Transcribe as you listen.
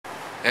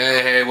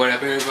Hey, what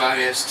up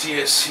everybody,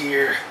 STS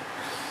here.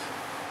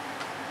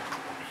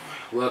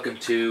 Welcome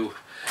to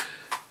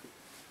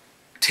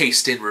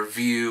Taste and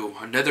Review,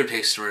 another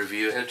Taste and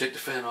Review. I had to take the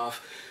fan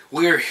off.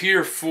 We are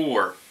here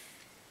for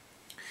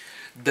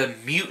the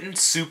Mutant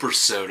Super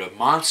Soda,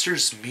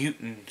 Monsters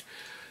Mutant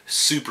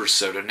Super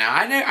Soda. Now,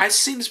 I've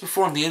seen this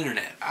before on the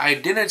internet. I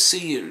didn't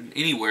see it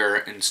anywhere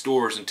in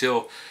stores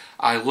until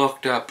I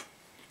looked up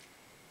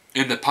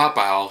in the pop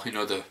aisle, you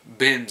know, the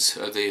bins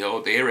of the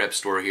Arab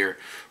store here,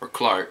 or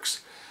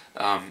Clark's.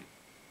 And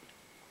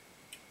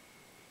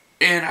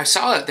I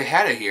saw that they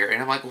had it here,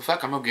 and I'm like, well,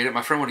 fuck, I'm gonna get it.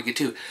 My friend wanted to get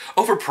it too.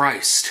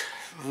 Overpriced.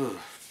 Ugh.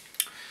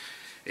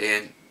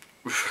 And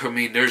I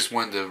mean, there's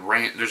one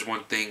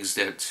things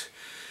that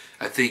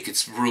I think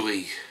it's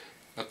really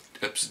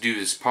up to do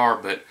this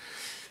par, but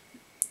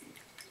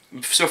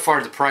so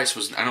far the price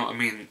was,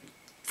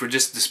 for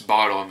just this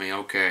bottle, I mean,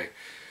 okay.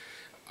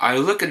 I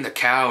look in the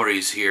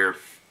calories here.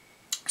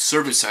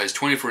 Serving size,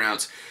 24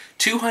 ounce,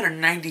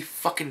 290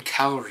 fucking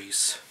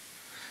calories.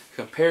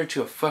 Compared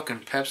to a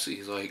fucking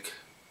Pepsi, like,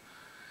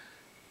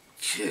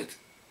 good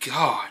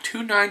God,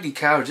 290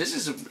 calories. This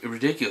is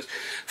ridiculous.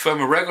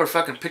 From a regular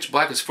fucking pitch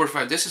black, it's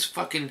 45. This is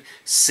fucking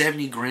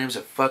 70 grams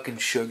of fucking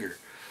sugar.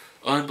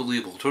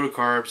 Unbelievable. Total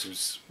carbs and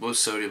low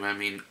sodium. I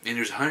mean, and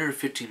there's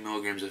 115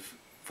 milligrams of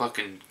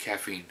fucking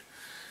caffeine.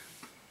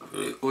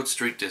 Let's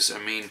drink this. I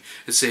mean,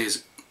 it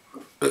says,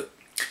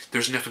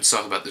 there's nothing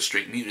soft about this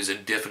drink. Mutant is a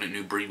definite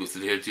new breed with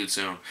the attitude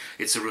zone.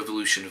 It's a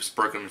revolution of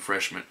sparkling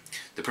refreshment.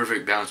 The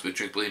perfect balance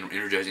between drinkability and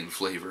energizing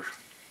flavor.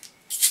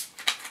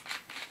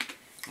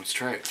 Let's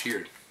try it.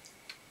 Cheers.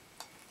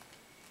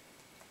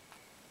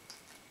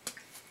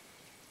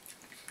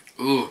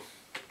 Ooh.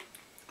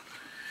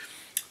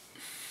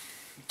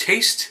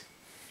 Taste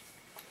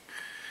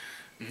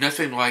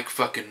nothing like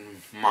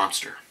fucking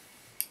Monster.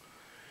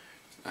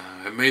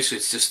 Basically,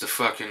 it's just a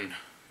fucking,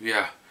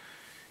 yeah.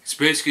 It's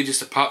basically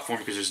just a pop form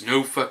because there's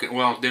no fucking,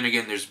 well, then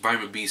again, there's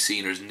vitamin B, C,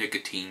 and there's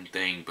nicotine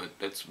thing, but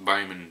that's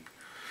vitamin,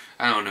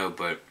 I don't know,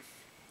 but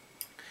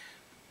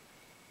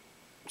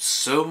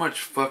so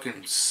much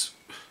fucking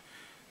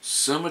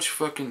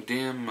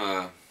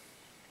damn,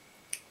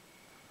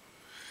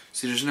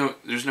 see, there's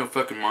no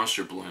fucking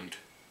Monster blend,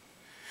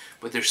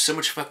 but there's so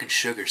much fucking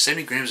sugar,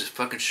 70 grams of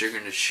fucking sugar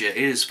in this shit.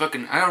 It is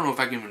fucking, I don't know if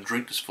I can even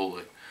drink this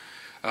fully.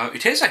 It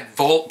tastes like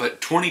Volt,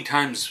 but 20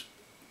 times,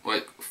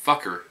 like,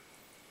 fucker.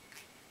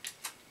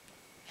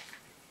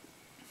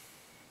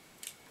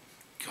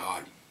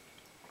 God,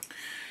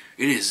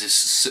 it is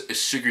this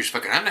sugary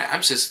fucking.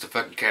 I'm sensitive to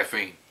fucking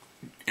caffeine,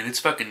 and it's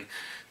fucking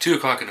 2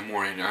 o'clock in the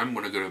morning. And I'm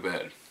gonna go to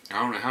bed. I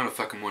don't know how the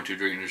fuck I'm going to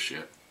drinking this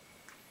shit.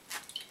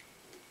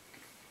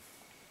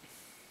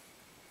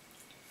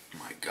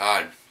 My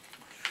God,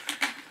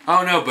 I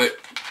don't know, but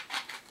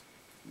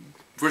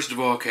first of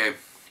all, okay,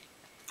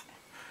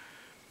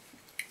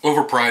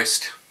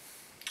 overpriced.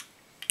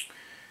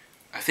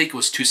 I think it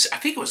was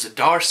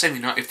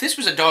 $1.79. If this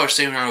was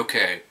 $1.79,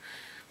 okay.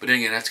 But then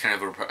again, that's kind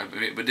of a.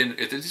 But then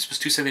if this was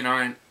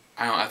 $2.79,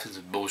 I think it's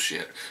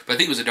bullshit. But I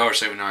think it was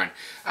 $1.79.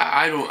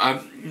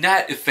 I'm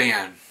not a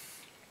fan.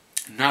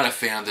 Not a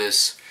fan of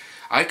this.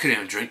 I couldn't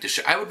even drink this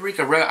shit. I would drink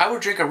a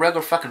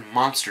regular fucking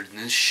Monster than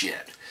this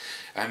shit.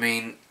 I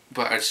mean,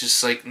 but it's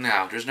just like,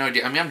 no, there's no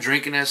idea. I mean, I'm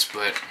drinking this,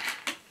 but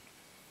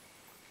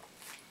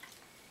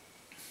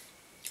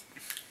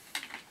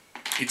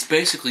it's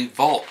basically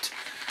Volt.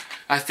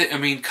 I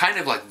mean, kind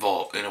of like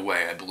Volt in a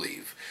way, I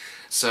believe.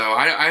 So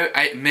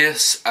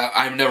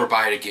I'm never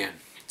buy it again.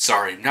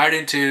 Sorry, not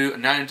into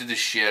this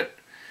shit.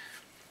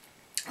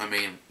 I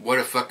mean, what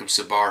a fucking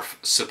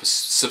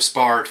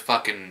subsparred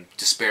fucking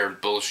despaired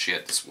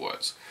bullshit this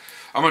was.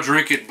 I'm gonna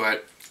drink it,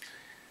 but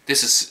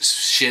this is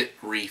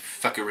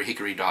fucking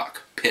hickory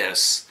dock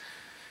piss.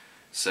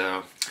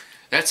 So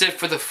that's it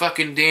for the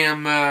fucking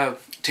damn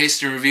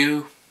taste and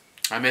review.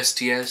 I'm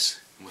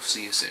STS. We'll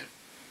see you soon.